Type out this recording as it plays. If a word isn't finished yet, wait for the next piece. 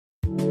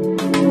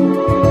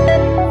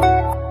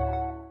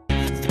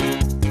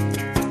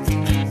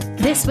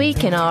This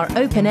week in our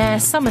open-air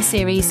summer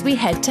series, we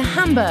head to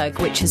Hamburg,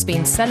 which has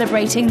been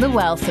celebrating the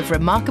wealth of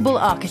remarkable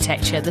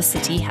architecture the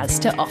city has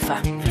to offer.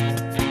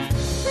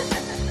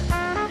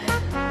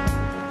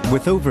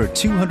 With over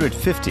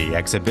 250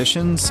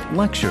 exhibitions,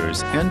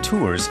 lectures, and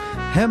tours,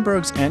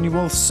 Hamburg's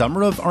annual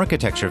Summer of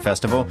Architecture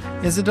Festival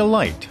is a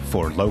delight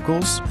for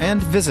locals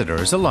and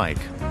visitors alike.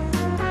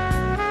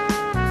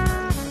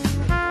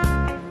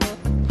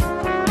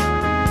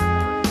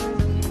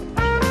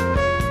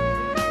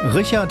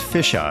 Richard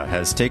Fischer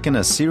has taken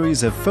a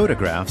series of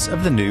photographs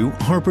of the new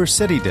Harbor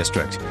City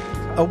District,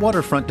 a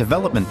waterfront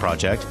development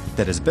project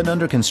that has been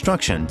under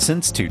construction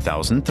since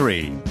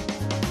 2003.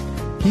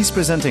 He's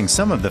presenting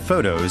some of the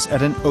photos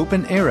at an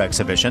open-air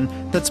exhibition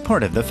that's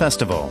part of the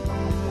festival.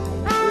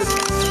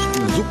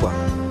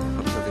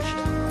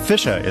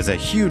 Fischer is a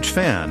huge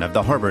fan of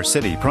the Harbor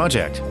City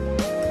project.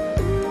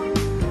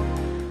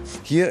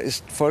 Every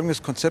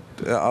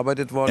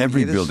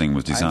building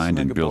was designed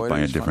and built by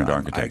a different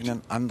architect.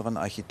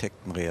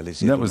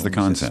 That was the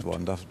concept.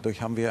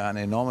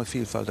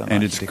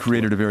 And it's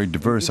created a very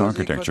diverse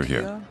architecture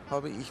here.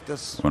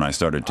 When I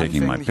started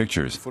taking my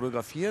pictures,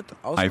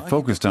 I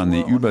focused on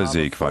the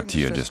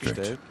Überseequartier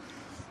district.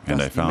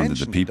 And I found that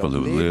the people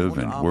who live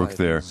and work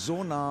there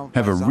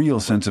have a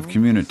real sense of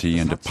community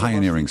and a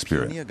pioneering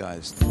spirit.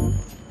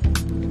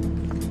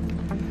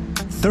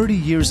 30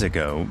 years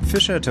ago,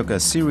 Fischer took a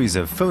series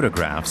of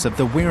photographs of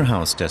the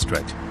warehouse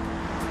district.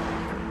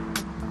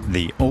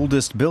 The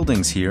oldest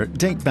buildings here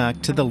date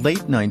back to the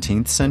late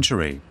 19th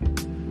century.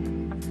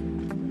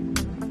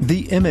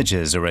 The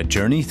images are a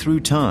journey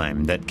through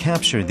time that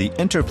capture the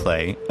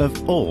interplay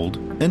of old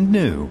and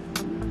new.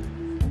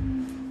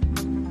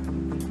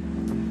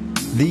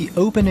 The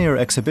open-air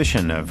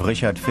exhibition of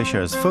Richard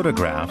Fischer's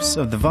photographs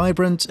of the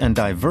vibrant and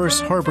diverse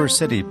Harbor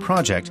City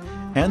project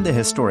and the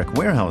historic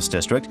warehouse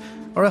district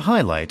are a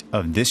highlight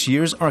of this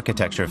year's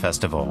Architecture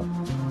Festival.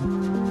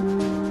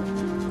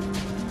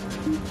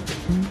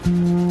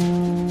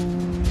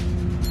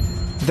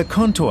 The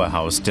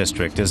Kontorhaus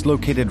district is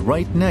located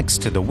right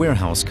next to the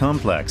warehouse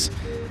complex.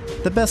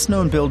 The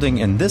best-known building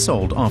in this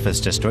old office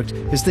district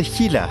is the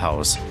Hiller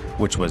House,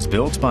 which was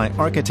built by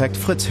architect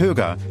Fritz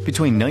Höger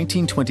between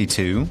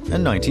 1922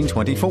 and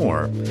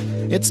 1924.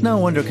 It's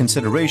now under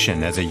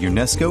consideration as a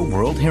UNESCO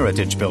World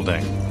Heritage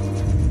Building.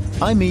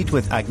 I meet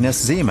with Agnes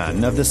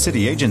Seemann of the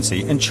city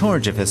agency in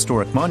charge of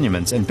historic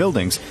monuments and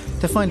buildings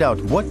to find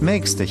out what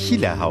makes the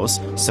Hiller House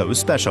so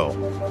special.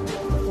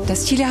 The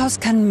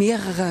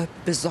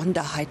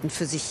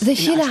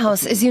Hiller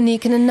House is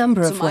unique in a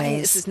number of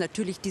ways.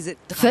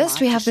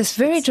 First, we have this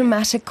very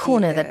dramatic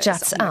corner that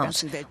juts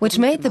out, which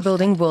made the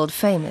building world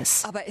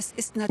famous.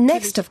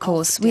 Next, of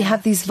course, we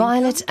have these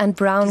violet and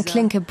brown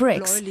clinker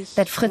bricks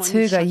that Fritz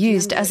Höger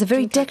used as a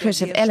very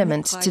decorative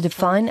element to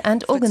define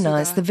and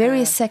organize the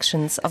various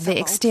sections of the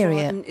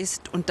exterior.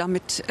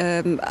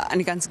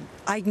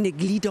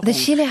 The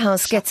Hiller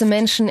House gets a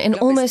mention in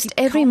almost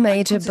every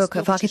major book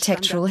of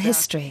architectural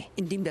history.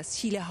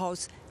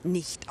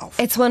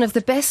 It's one of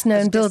the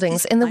best-known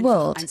buildings in the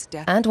world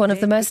and one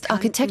of the most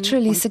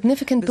architecturally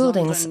significant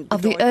buildings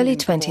of the early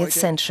 20th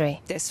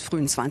century.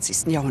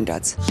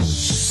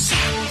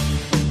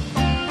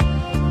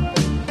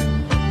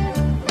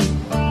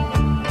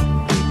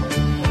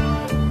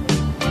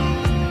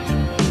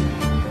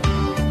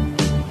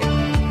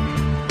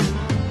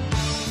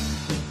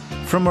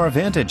 From our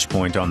vantage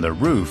point on the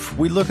roof,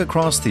 we look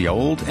across the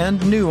old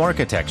and new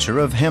architecture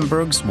of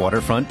Hamburg's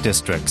waterfront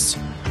districts.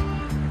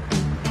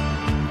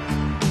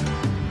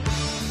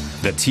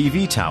 The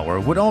TV tower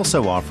would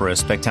also offer a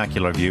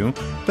spectacular view,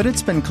 but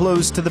it's been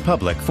closed to the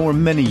public for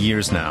many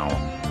years now.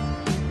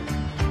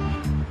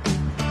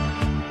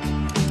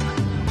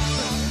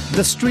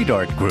 The street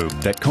art group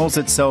that calls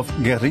itself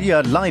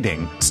Guerilla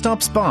Lighting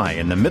stops by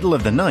in the middle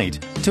of the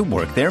night to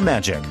work their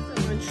magic.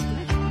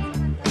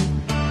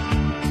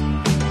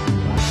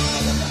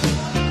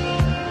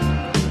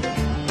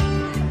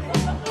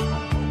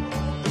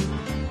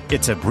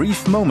 It's a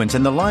brief moment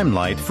in the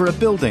limelight for a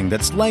building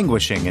that's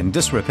languishing in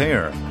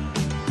disrepair.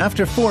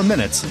 After 4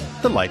 minutes,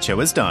 the light show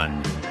is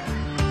done. 3,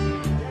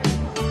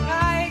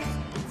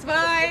 2,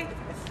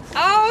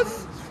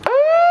 aus!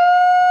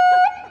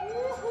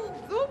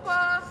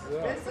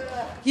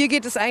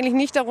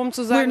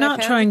 We're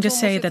not trying to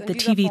say that the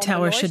TV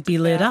tower should be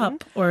lit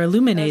up or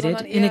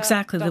illuminated in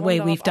exactly the way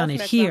we've done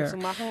it here.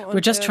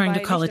 We're just trying to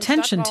call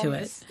attention to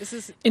it.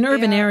 In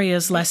urban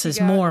areas, less is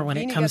more when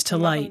it comes to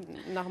light.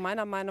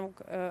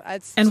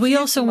 And we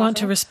also want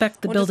to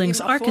respect the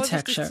building's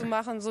architecture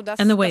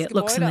and the way it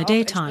looks in the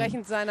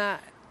daytime.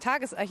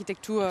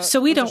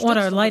 So we don't want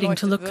our lighting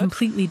to look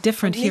completely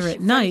different here at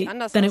night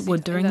than it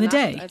would during the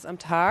day.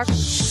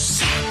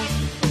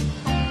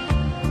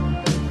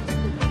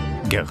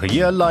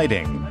 Guerilla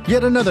lighting,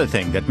 yet another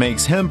thing that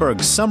makes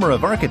Hamburg's Summer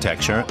of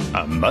Architecture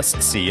a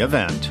must-see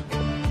event.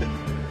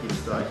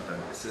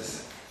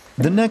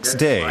 The next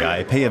day,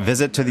 I pay a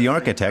visit to the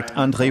architect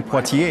André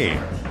Poitier.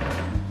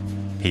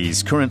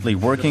 He's currently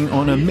working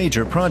on a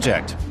major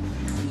project.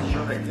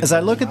 As I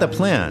look at the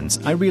plans,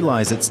 I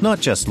realize it's not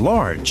just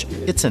large,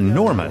 it's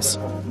enormous.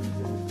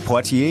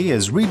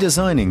 Poitiers is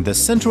redesigning the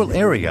central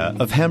area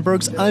of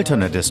Hamburg's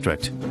Altona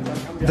district.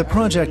 The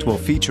project will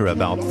feature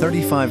about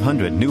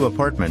 3,500 new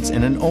apartments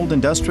in an old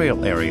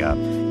industrial area.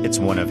 It's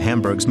one of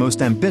Hamburg's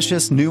most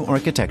ambitious new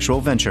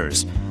architectural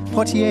ventures.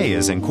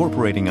 Poitiers is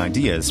incorporating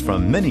ideas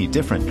from many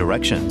different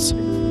directions.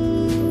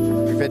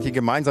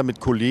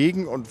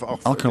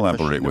 I'll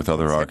collaborate with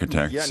other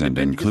architects and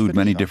include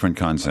many different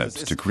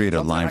concepts to create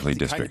a lively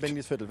district.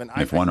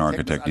 If one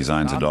architect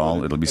designs it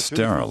all, it'll be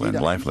sterile and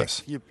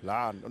lifeless.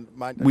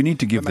 We need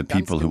to give the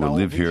people who will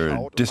live here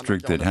a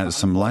district that has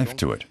some life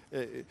to it.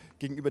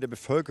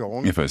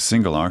 If a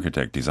single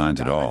architect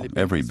designs it all,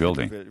 every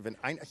building,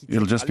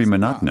 it'll just be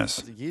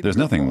monotonous. There's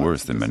nothing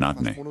worse than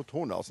monotony.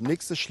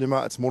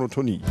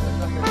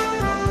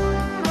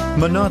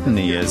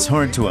 Monotony is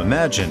hard to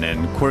imagine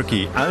in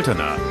quirky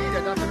Altona.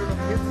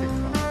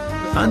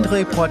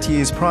 André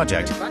Poitier's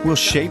project will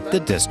shape the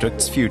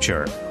district's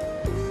future.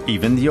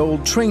 Even the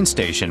old train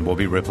station will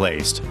be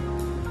replaced.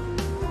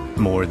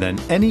 More than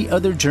any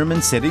other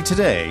German city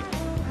today,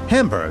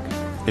 Hamburg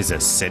is a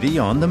city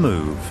on the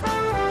move.